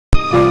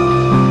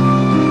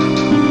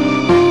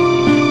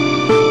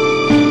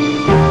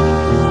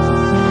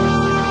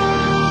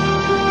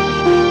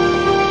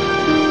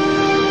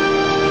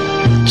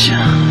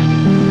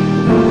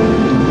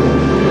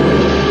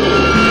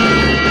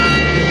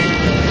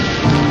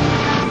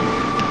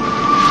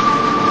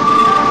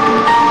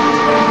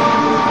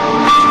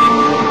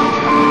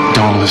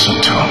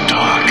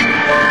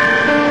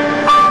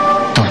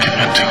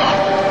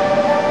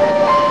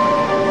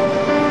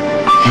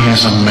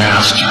is a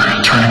master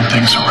at turning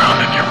things around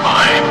in your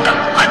mind.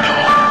 I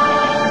know.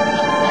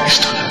 He's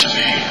done it to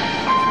me.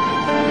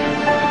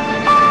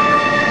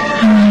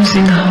 I'm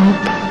losing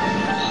hope.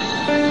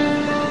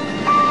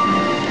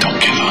 Don't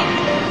give up.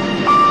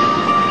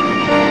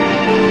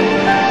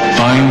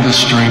 Find the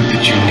strength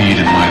that you need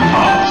in my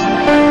love.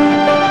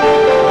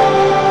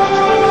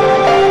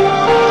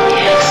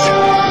 Yes.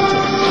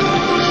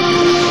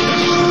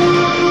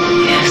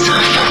 Yes,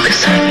 I'll focus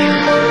on you.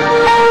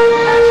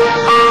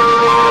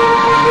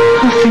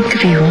 I'll think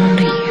of you,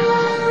 only you.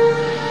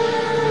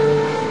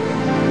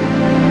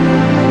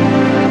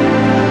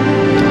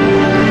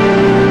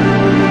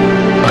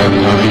 I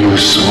love you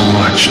so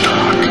much,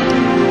 Doc.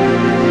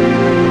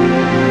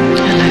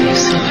 I love you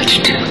so much,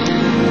 too.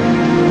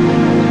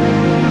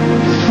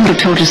 I would have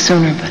told you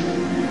sooner, but...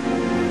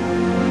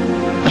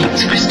 well, it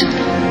was Kristen.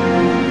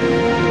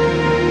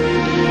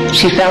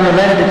 She found the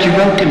letter that you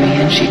wrote to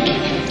me, and she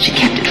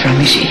kept it from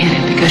me. She hid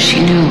it because she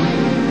knew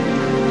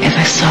if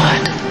I saw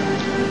it,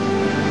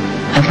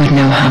 I would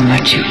know how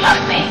much you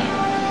love me.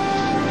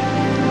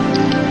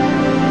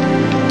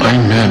 I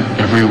meant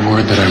every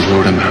word that I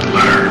wrote in that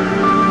letter.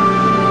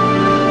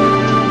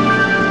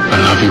 I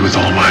love you with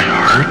all my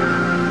heart.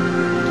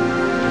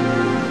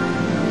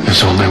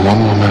 There's only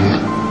one woman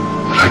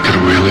that I could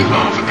really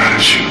love, and that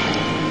is you.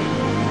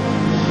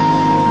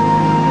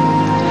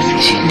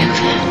 She knew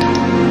that.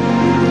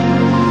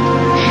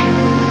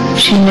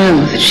 She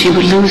knew that she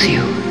would lose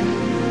you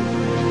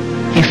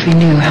if we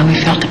knew how we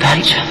felt about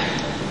each other.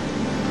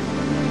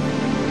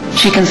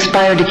 She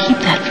conspired to keep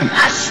that from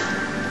us.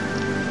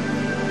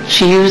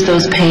 She used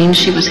those pains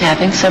she was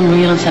having, some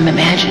real and some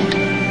imagined,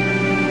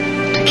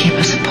 to keep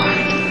us apart.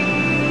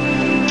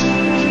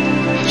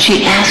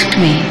 She asked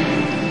me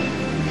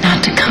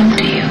not to come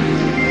to you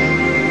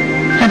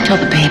until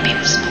the baby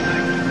was born.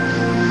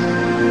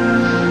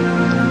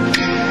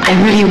 I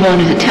really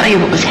wanted to tell you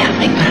what was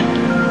happening, but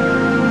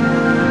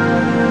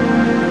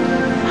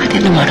I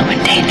didn't want to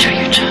endanger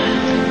your child.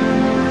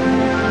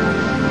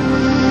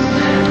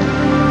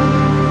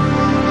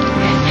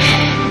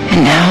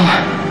 And now,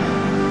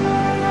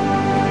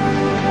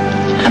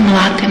 I'm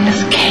locked in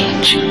this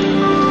cage.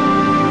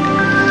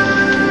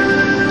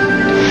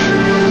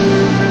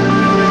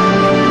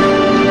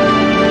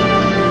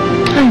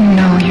 I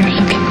know you're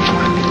looking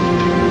for me.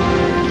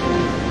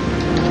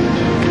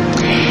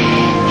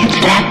 It's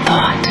that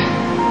thought,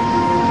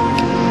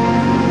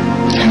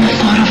 and the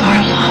thought of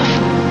our love,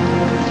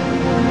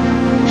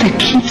 that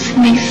keeps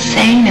me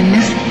sane in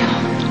this hell.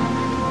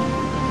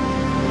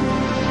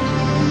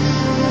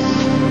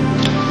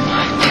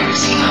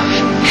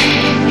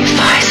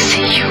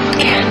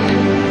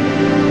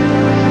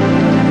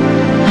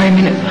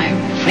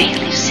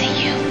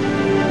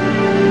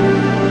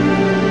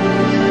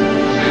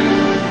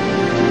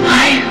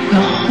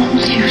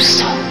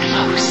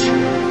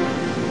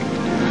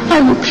 I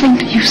will cling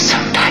to you so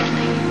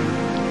tightly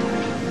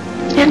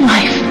in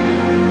life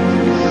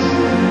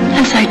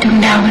as I do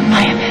now in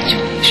my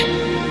imagination.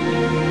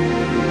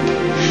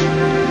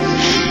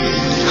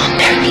 I'll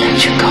never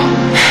let you go.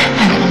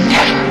 I will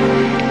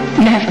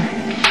never.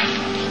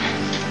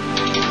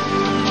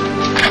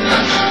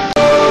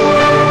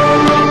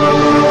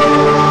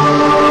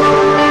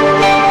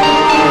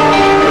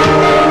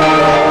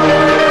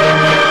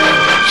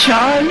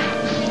 John,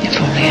 if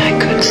only I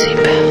could see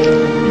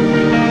Belle.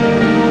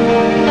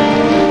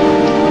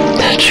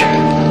 Touch her.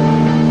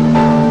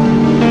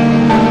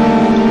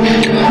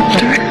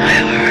 Hold her in my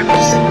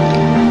arms.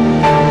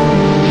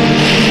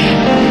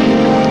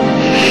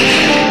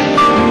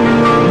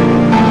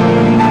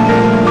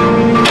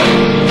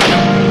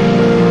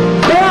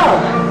 Belle!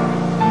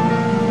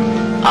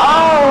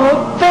 Oh,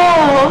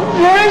 Belle!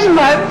 There's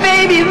my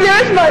baby!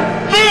 There's my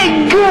big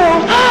girl!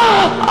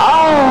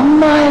 Oh,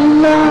 my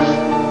love!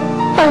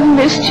 I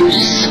missed you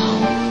so.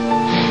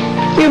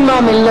 Your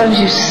mommy loves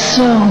you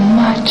so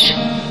much.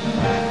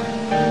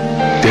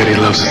 Daddy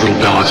loves his little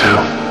Bella too.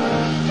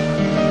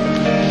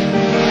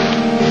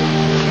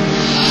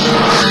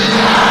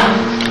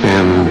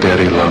 And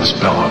Daddy loves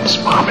Bella's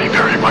mommy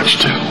very much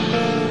too.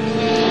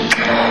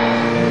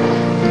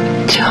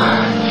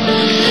 John,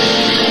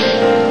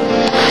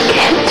 I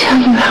can't tell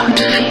you how it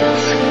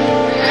feels.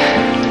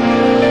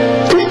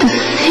 Just to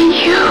see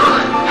you.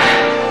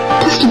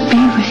 Just to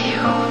be with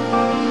you.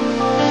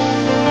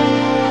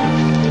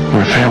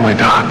 We're a family,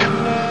 Doc.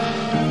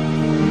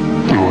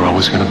 And we're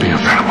always going to be a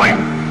family.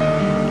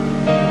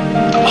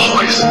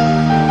 Always.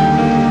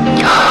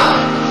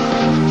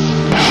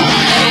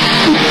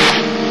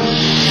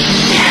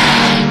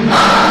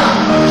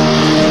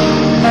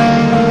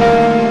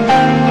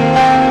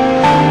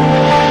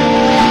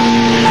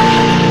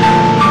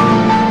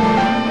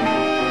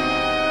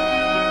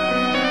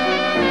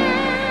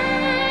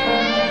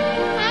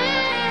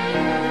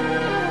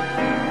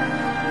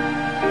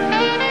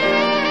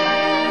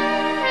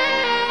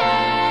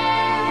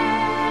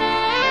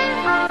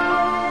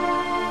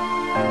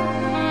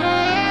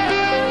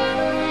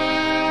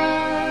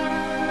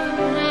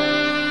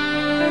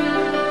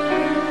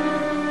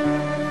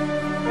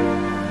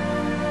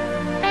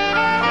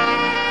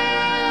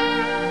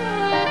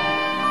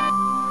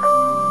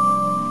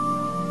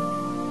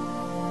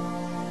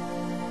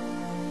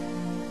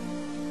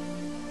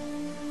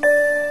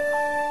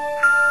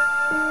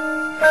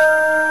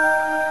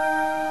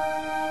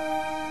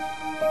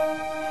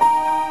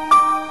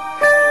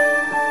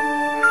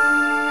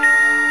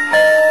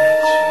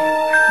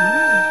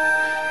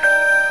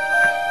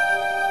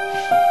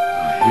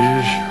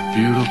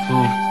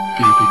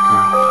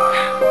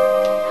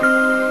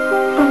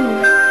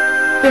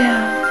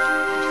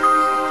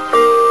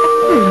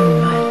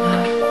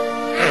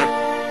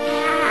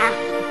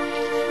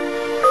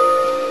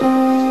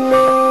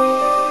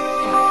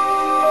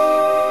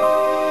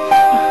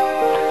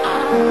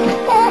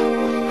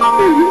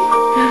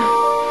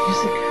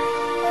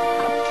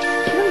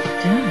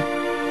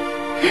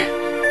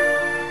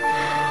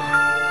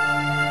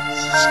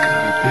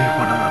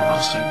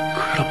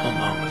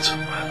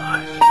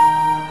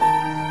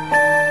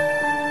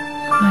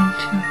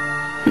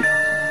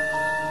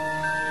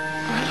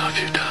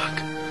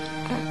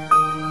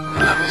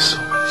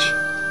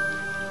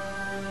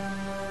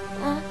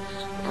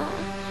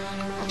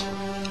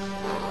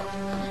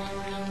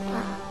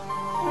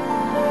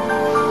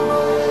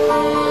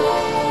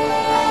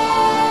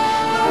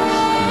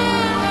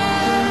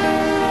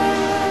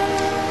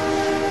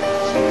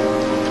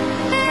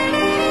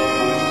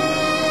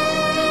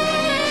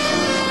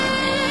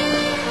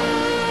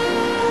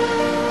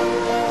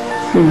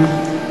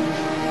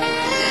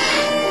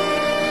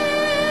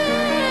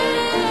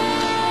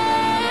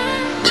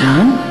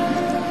 John?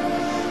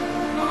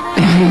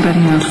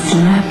 Everybody else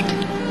left.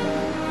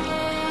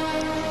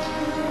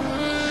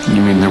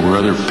 You mean there were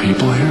other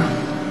people here?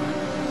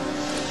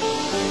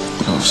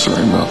 Oh,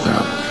 sorry about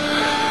that.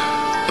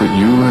 But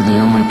you are the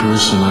only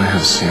person I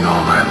have seen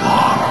all night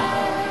long.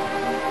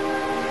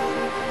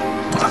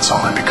 That's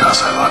only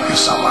because I love you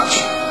so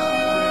much.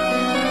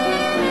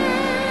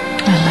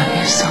 I love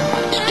you so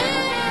much, too.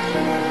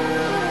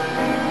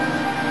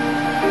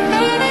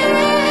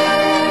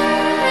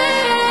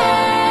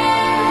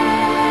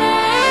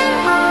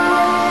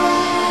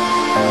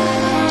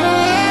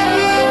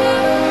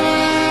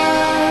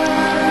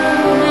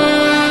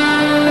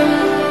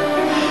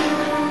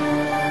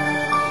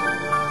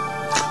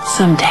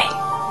 Someday.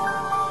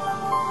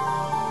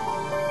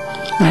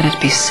 Let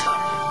it be soon.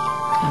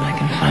 And I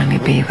can finally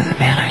be with the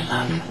man I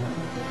love.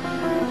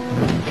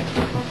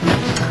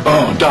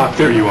 Oh, Doc,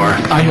 there you are.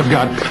 I have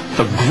got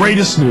the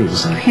greatest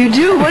news. You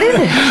do? What is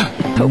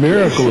it? A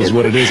miracle is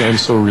what it is. I'm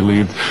so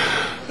relieved.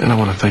 And I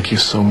want to thank you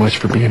so much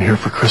for being here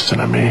for Kristen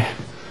and me.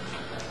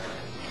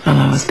 I'll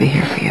always be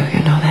here for you. You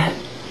know that.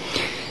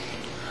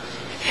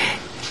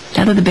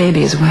 Now that the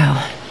baby is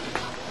well,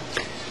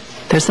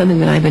 there's something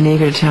that I've been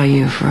eager to tell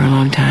you for a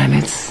long time.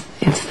 It's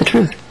the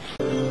truth.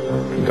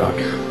 Doc,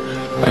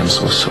 I am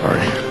so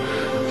sorry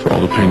for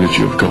all the pain that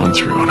you have gone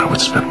through, and I would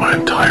spend my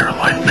entire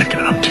life making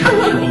it up to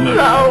you.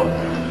 No.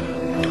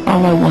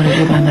 All I wanted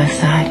you by my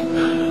side.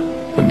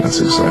 And that's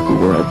exactly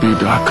where I'll be,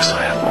 Doc, because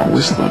I have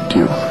always loved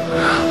you.